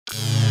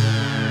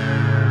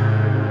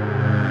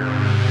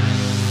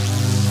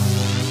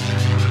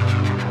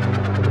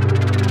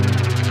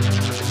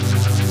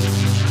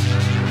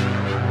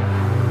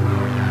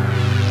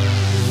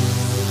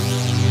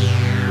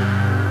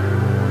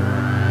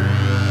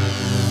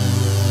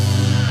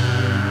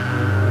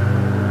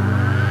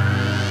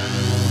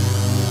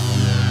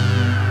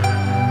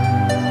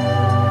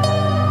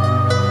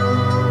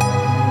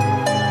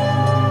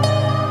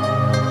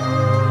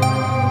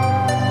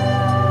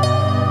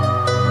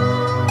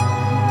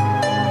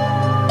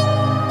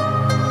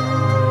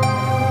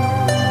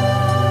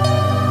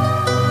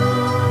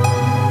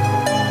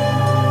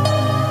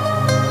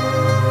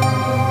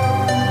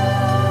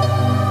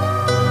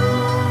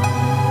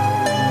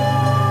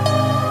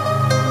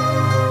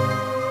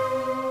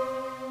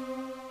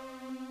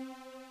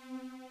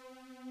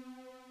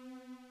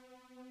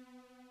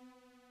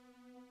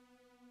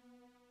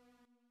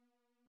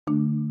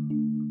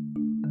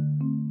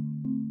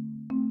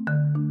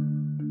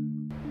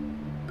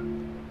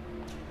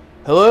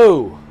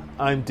Hello,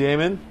 I'm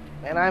Damon.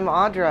 And I'm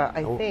Audra,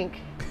 I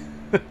think.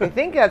 I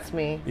think that's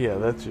me. Yeah,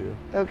 that's you.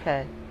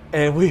 Okay.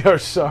 And we are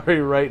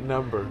sorry, right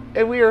number.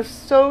 And we are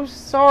so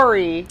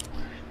sorry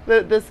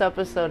that this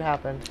episode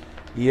happened.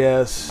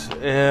 Yes,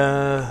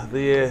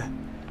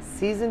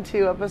 Season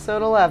 2,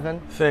 episode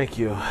 11. Thank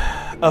you.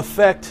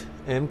 Effect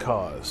and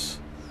cause.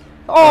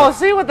 Oh,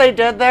 see what they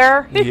did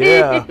there?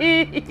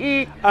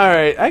 Yeah. All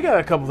right, I got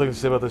a couple things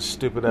to say about this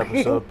stupid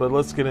episode, but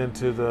let's get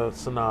into the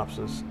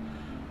synopsis.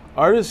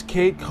 Artist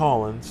Kate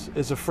Collins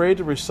is afraid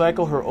to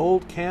recycle her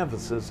old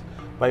canvases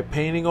by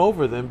painting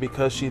over them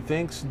because she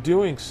thinks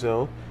doing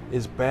so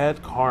is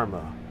bad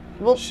karma.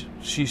 Well,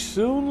 She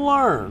soon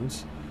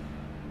learns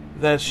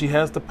that she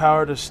has the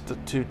power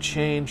to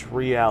change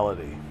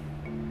reality.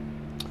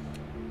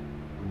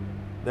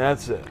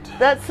 That's it.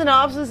 that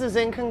synopsis is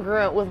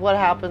incongruent with what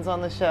happens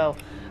on the show.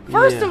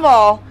 First of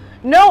all,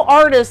 no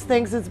artist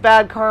thinks it's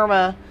bad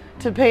karma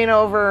to paint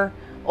over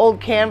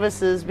old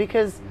canvases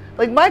because,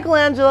 like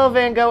Michelangelo,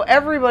 Van Gogh,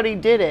 everybody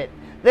did it.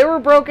 They were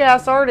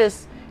broke-ass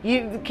artists.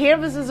 The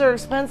canvases are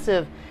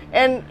expensive.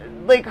 And,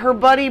 like, her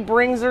buddy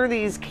brings her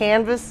these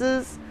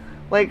canvases,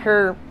 like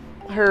her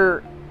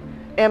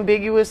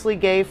ambiguously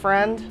gay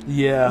friend.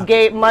 Yeah.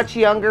 Much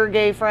younger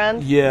gay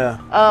friend. Yeah.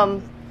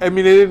 I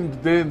mean, they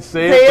didn't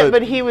say it,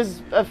 but he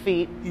was a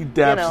feat.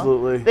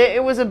 Absolutely.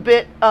 It was a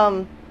bit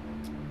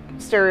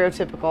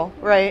stereotypical,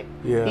 right?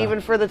 Yeah.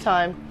 Even for the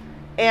time.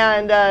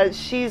 And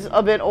she's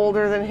a bit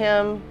older than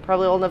him,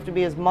 probably old enough to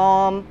be his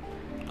mom.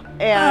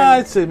 And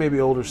I'd say maybe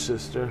older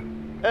sister.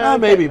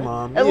 Maybe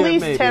mom. At Yeah,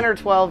 least maybe. 10 or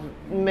 12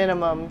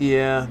 minimum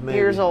maybe.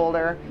 years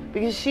older.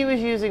 Because she was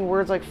using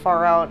words like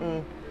far out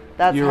and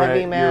that's You're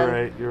heavy, right,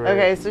 man. you're right.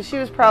 Okay, so she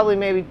was probably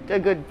maybe a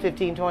good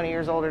 15, 20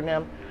 years older than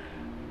him.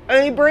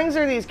 And he brings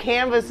her these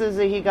canvases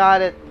that he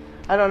got at,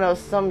 I don't know,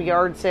 some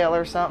yard sale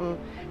or something.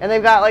 And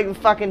they've got like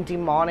fucking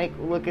demonic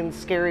looking,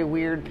 scary,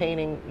 weird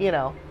painting, you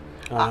know.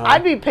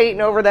 I'd be painting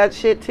over that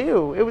shit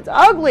too. It was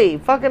ugly.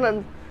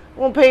 Fucking,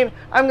 won't paint.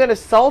 I'm going to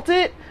salt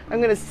it, I'm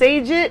going to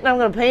sage it, and I'm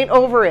going to paint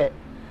over it.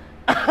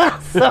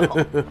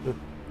 So,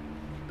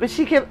 but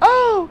she kept,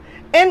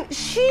 and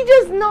she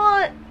does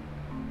not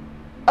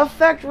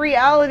affect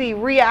reality.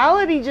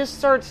 Reality just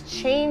starts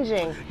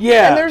changing.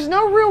 Yeah. And there's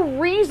no real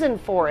reason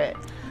for it.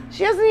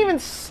 She hasn't even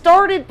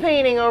started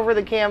painting over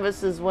the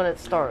canvases when it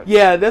starts.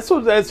 Yeah, that's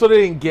what I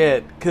didn't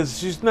get, because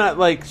she's not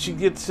like, she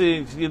gets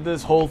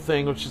this whole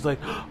thing where she's like,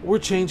 we're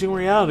changing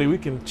reality, we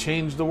can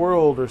change the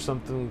world or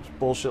something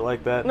bullshit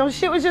like that. No,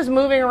 shit was just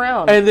moving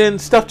around. And then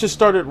stuff just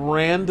started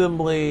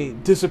randomly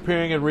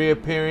disappearing and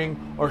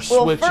reappearing or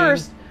switching. Well,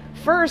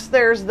 first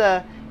there's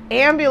the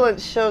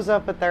ambulance shows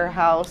up at their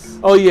house.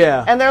 Oh,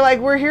 yeah. And they're like,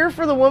 we're here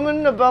for the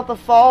woman about the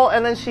fall,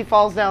 and then she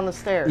falls down the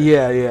stairs.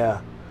 Yeah.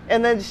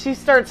 And then she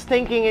starts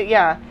thinking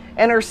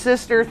and her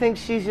sister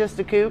thinks she's just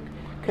a kook,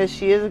 because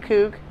she is a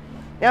kook.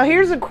 Now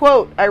here's a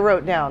quote I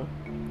wrote down.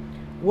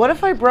 What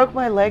if I broke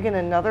my leg in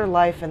another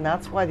life and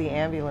that's why the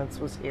ambulance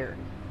was here?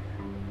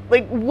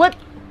 Like, what?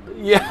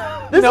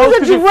 Yeah. This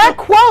is a direct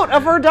quote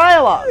of her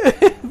dialogue.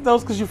 No,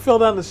 it's because you fell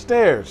down the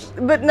stairs.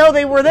 But no,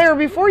 they were there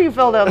before you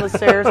fell down the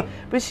stairs.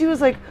 But she was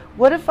like,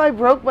 what if I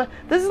broke my...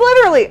 This is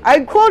literally,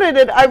 I quoted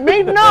it, I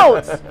made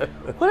notes.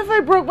 What if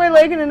I broke my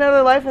leg in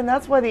another life and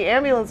that's why the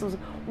ambulance was...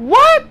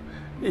 What?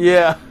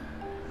 Yeah.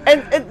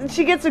 And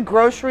she gets a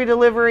grocery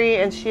delivery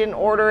and she didn't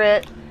order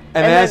it.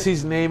 And as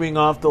he's naming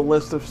off the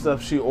list of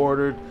stuff she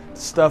ordered,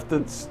 stuff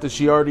that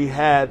she already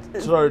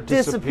had started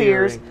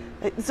disappearing.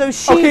 So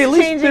she's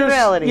changing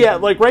reality. Yeah,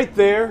 like right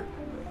there,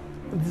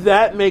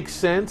 that makes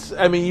sense.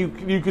 I mean,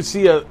 you could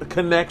see a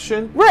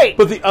connection. Right.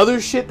 But the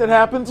other shit that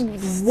happens,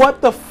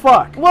 what the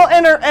fuck? Well,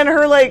 and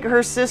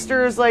her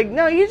sister is like,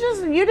 no, you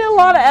did a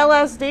lot of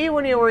LSD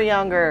when you were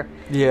younger.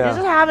 Yeah. You're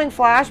just having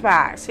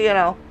flashbacks, you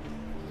know.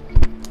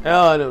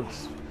 Oh, I know.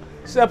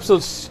 This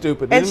episode's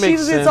stupid. And she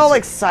gets all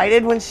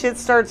excited when shit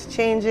starts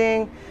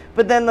changing,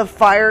 but then the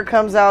fire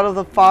comes out of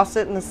the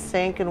faucet in the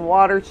sink and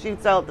water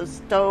shoots out the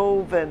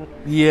stove and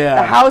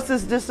the house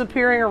is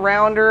disappearing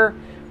around her,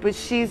 but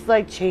she's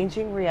like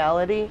changing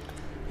reality.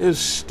 It was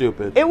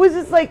stupid. It was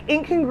just like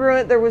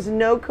incongruent. There was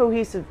no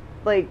cohesive,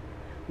 like,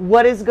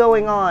 what is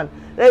going on?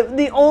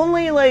 The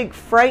only like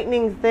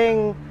frightening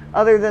thing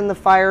other than the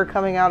fire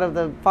coming out of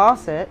the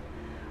faucet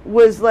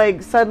was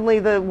like suddenly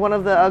one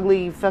of the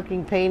ugly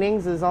fucking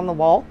paintings is on the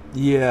wall.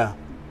 Yeah.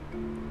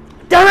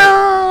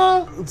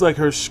 Ta-da! It's like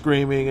her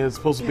screaming, and it's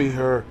supposed to be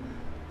her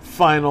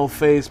final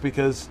face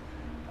because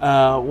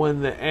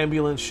when the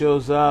ambulance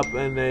shows up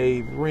and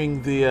they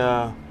ring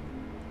the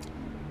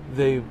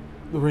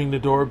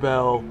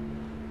doorbell,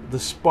 the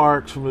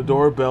sparks from the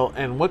doorbell,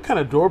 and what kind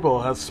of doorbell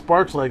has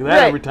sparks like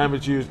that every time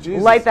it's used?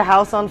 Jesus. Light the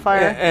house on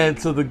fire. And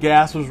so the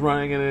gas was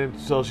running, and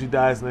so she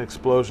dies in an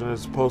explosion.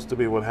 It's supposed to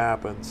be what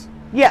happens.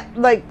 Yeah,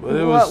 like, But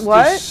it was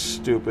what? just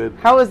stupid.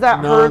 How is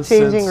that Nonsense.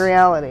 her changing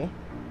reality?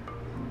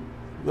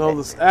 Well,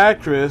 this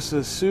actress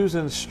is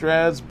Susan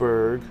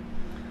Strasberg.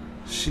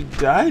 She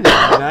died in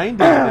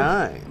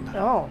 1999.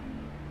 Oh.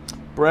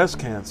 Breast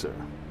cancer.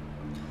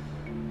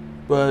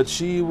 But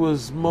she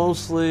was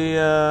mostly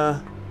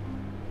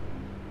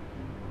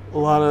a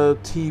lot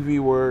of TV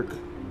work,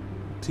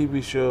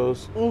 TV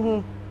shows.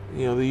 Mm-hmm.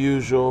 You know, the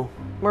usual.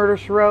 Murder,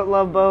 She Wrote,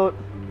 Love Boat,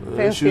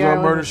 Fantasy She was Island.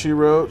 on Murder, She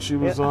Wrote. She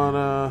was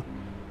on,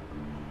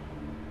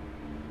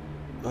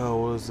 what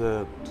was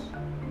that?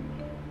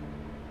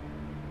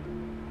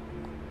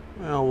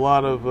 Well, a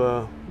lot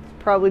of,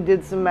 Probably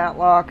did some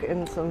Matlock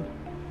and some...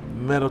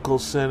 Medical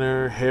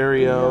Center,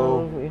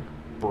 Harry-O,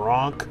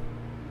 Bronx.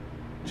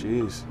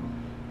 Jeez.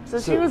 So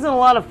she was in a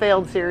lot of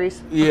failed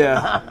series.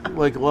 Yeah,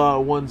 like a lot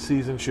of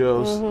one-season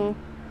shows. Mm-hmm.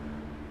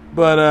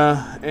 But,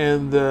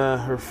 and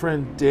her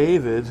friend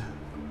David,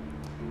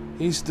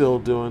 he's still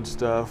doing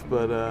stuff,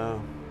 but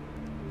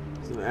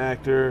he's an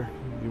actor.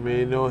 You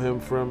may know him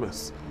from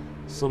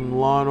some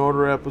Law &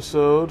 Order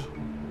episode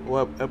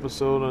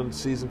on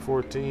season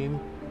 14.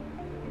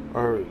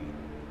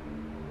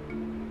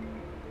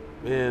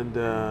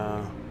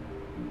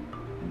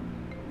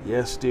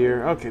 Yes,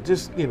 dear. Okay,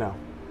 just, you know.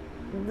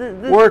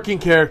 Working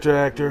character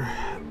actor.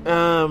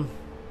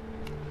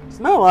 There's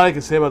not a lot I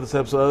can say about this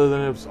episode other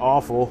than it was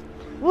awful.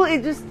 Well,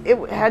 it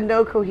had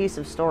no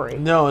cohesive story.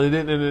 No, and it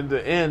didn't. And in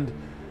the end,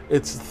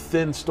 its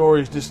thin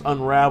stories just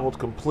unraveled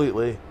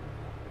completely.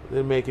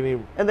 Didn't make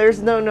any. And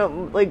there's no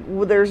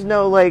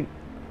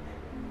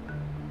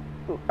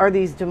are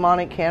these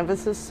demonic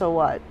canvases? So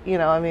what? You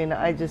know, I mean,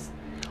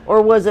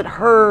 or was it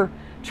her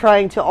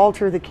trying to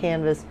alter the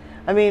canvas?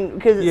 I mean,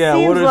 because it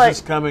seems what is like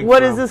this coming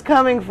what from? is this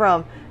coming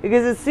from?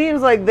 Because it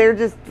seems like they're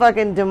just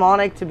fucking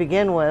demonic to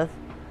begin with,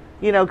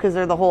 you know, because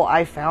they're the whole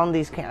I got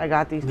these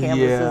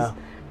canvases, Yeah.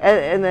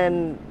 and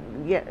then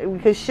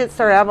because shit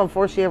started happening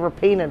before she ever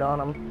painted on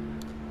them.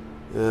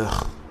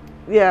 Ugh.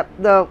 Yeah,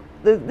 though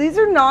these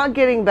are not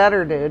getting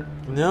better, dude.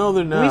 No,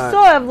 they're not. We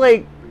still have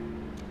like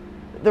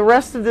the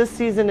rest of this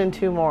season and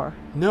 2 more.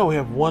 No, we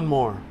have one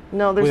more.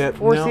 No, there's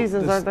 4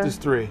 seasons, aren't there? There's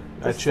 3.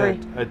 There's I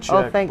checked. 3. I checked.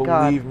 Oh, thank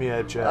God. Believe me,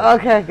 I checked.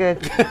 Okay,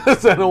 good.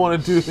 Because I don't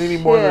want to do any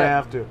more than I Shit.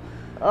 have to.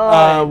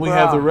 Oh, we bro.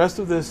 have the rest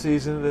of this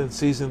season, then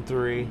season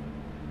 3,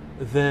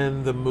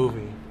 then the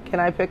movie.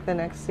 Can I pick the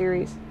next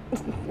series?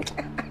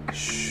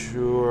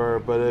 Sure,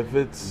 but if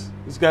it's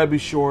got to be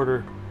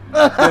shorter.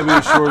 It's got to be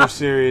a shorter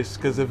series,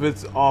 because if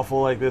it's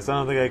awful like this, I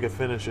don't think I could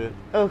finish it.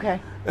 Okay.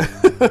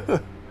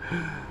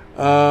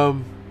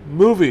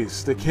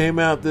 Movies that came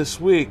out this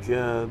week,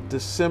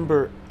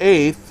 December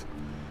 8th,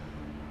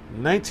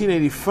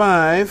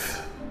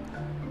 1985.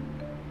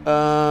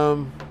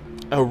 A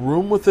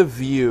Room with a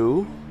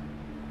View.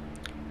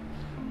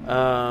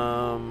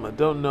 I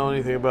don't know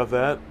anything about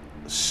that.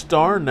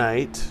 Star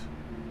Night.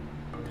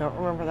 Don't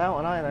remember that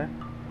one either.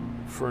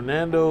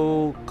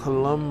 Fernando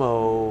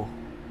Colomo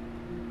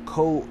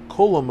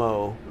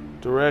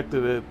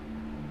directed it.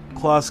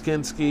 Klaus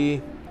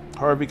Kinski,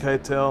 Harvey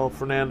Keitel,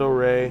 Fernando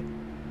Rey.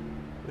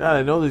 God,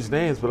 I know these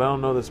names, but I don't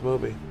know this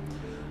movie.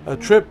 The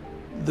Trip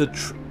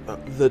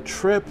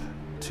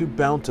to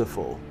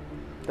Bountiful.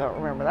 Don't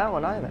remember that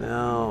one either.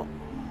 Now,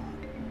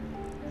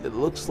 it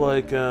looks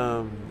like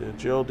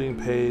Geraldine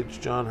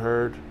Page, John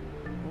Hurd.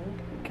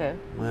 Okay.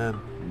 Man,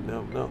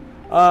 no.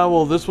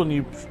 Well, this one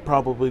you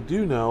probably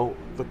do know.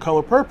 The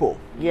Color Purple.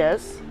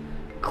 Yes.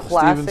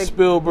 Classic Steven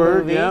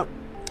Spielberg. movie. Yep.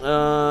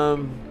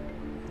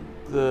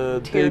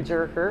 The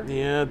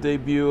Tearjerker.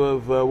 debut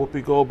of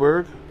Whoopi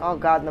Goldberg. Oh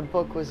God, and the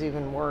book was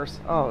even worse.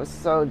 Oh, it was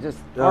so just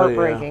Oh,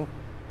 heartbreaking.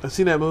 yeah. I've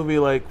seen that movie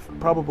like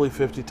probably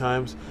 50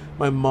 times.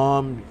 My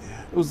mom,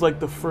 it was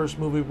like the first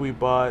movie we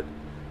bought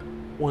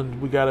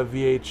when we got a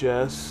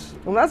VHS.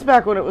 And that's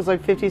back when it was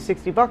like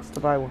 $50-$60 to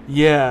buy one.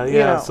 Yeah. You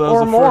know, So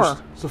or more.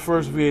 It's the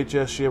first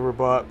VHS she ever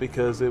bought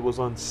because it was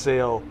on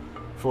sale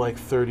for like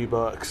 $30.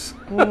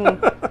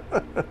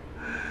 Mm-hmm.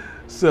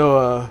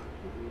 So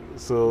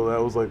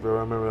that was like I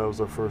remember that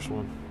was our first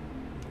one.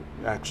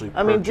 Actually,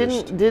 I mean,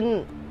 purchased.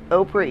 didn't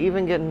Oprah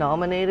even get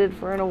nominated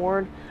for an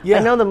award? Yeah.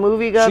 I know the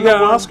movie got She got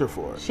an award. Oscar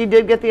for it. She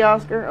did get the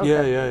Oscar?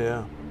 Okay.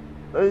 Yeah.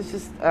 It was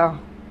just, oh.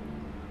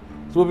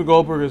 So Whoopi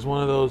Goldberg is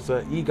one of those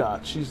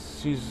EGOT.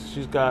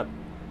 She's got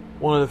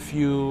one of the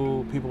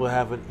few people that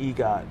have an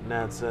EGOT, and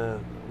that's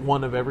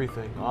one of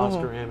everything: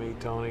 Oscar, Emmy,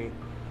 Tony,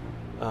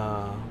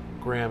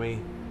 Grammy.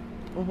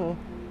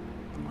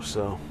 Mm-hmm.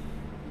 So,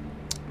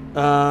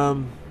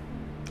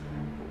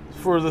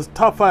 for the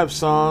top 5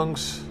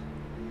 songs,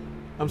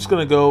 I'm just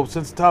gonna go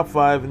since top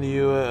 5 in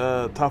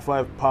the top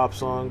 5 pop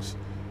songs,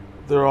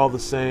 they're all the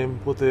same.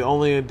 With the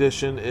only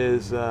addition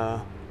is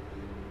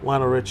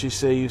Lionel Richie,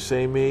 "Say You,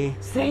 Say Me."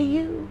 Say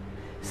you,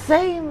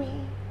 say me,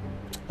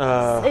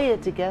 say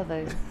it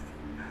together.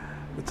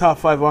 The top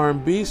 5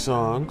 R&B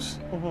songs,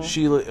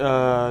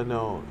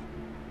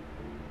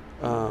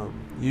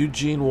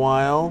 Eugene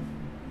Weil,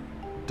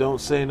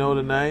 "Don't Say No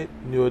Tonight,"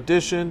 New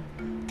Edition,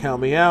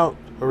 "Count Me Out,"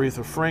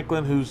 Aretha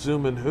Franklin, "Who's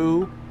Zooming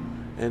Who,"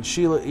 and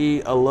Sheila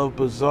E., "I Love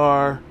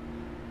Bazaar,"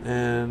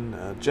 and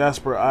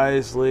Jasper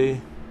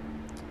Isley,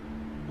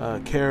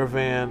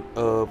 "Caravan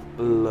of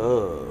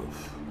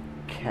Love,"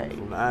 Okay.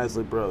 from the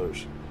Isley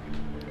Brothers.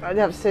 I'd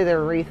have to say that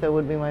Aretha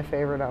would be my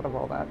favorite out of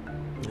all that.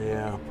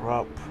 Yeah,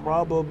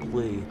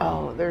 probably.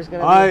 Oh, there's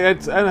going to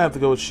be... I'd have to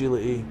go with Sheila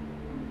E.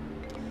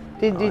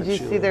 Did you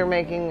see they're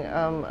making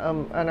an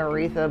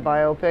Aretha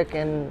biopic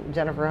and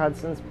Jennifer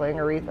Hudson's playing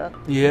Aretha?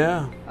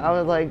 Yeah. I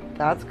was like,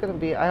 that's gonna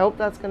be. I hope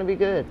that's gonna be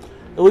good.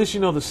 At least you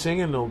know the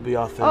singing will be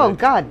authentic. Oh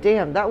god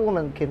damn, that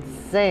woman can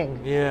sing.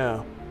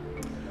 Yeah.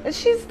 And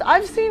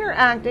I've seen her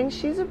acting.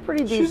 She's a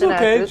pretty decent She's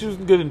okay. actress. She was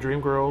good in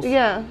Dreamgirls.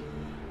 Yeah.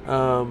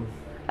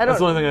 That's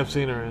the only thing I've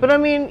seen her in. But I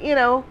mean, you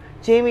know,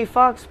 Jamie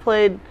Foxx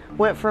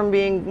went from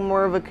being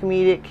more of a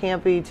comedic,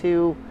 campy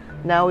to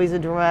now he's a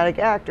dramatic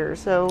actor.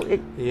 So a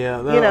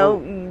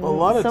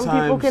lot of some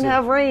times people can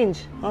have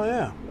range. Oh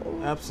yeah,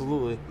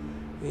 absolutely.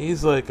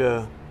 He's like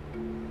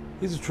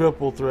he's a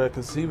triple threat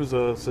because he was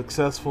a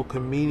successful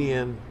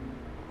comedian.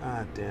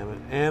 Ah, damn it,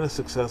 and a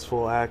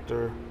successful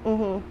actor.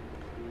 Mm-hmm.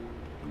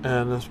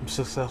 And a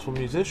successful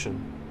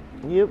musician.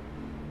 Yep.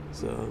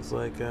 So it's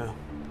like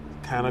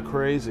kind of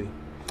crazy.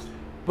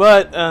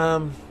 But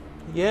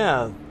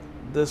yeah,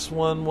 this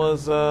one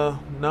was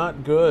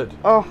not good.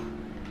 Oh,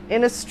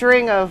 in a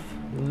string of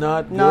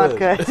not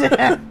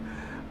good.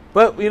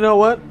 But you know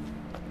what?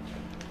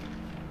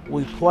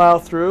 We plow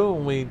through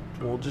and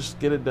we'll just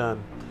get it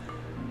done.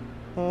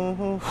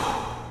 Mm-hmm.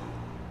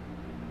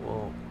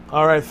 Well,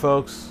 all right,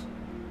 folks.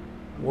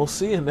 We'll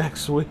see you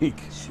next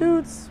week.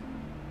 Shoots.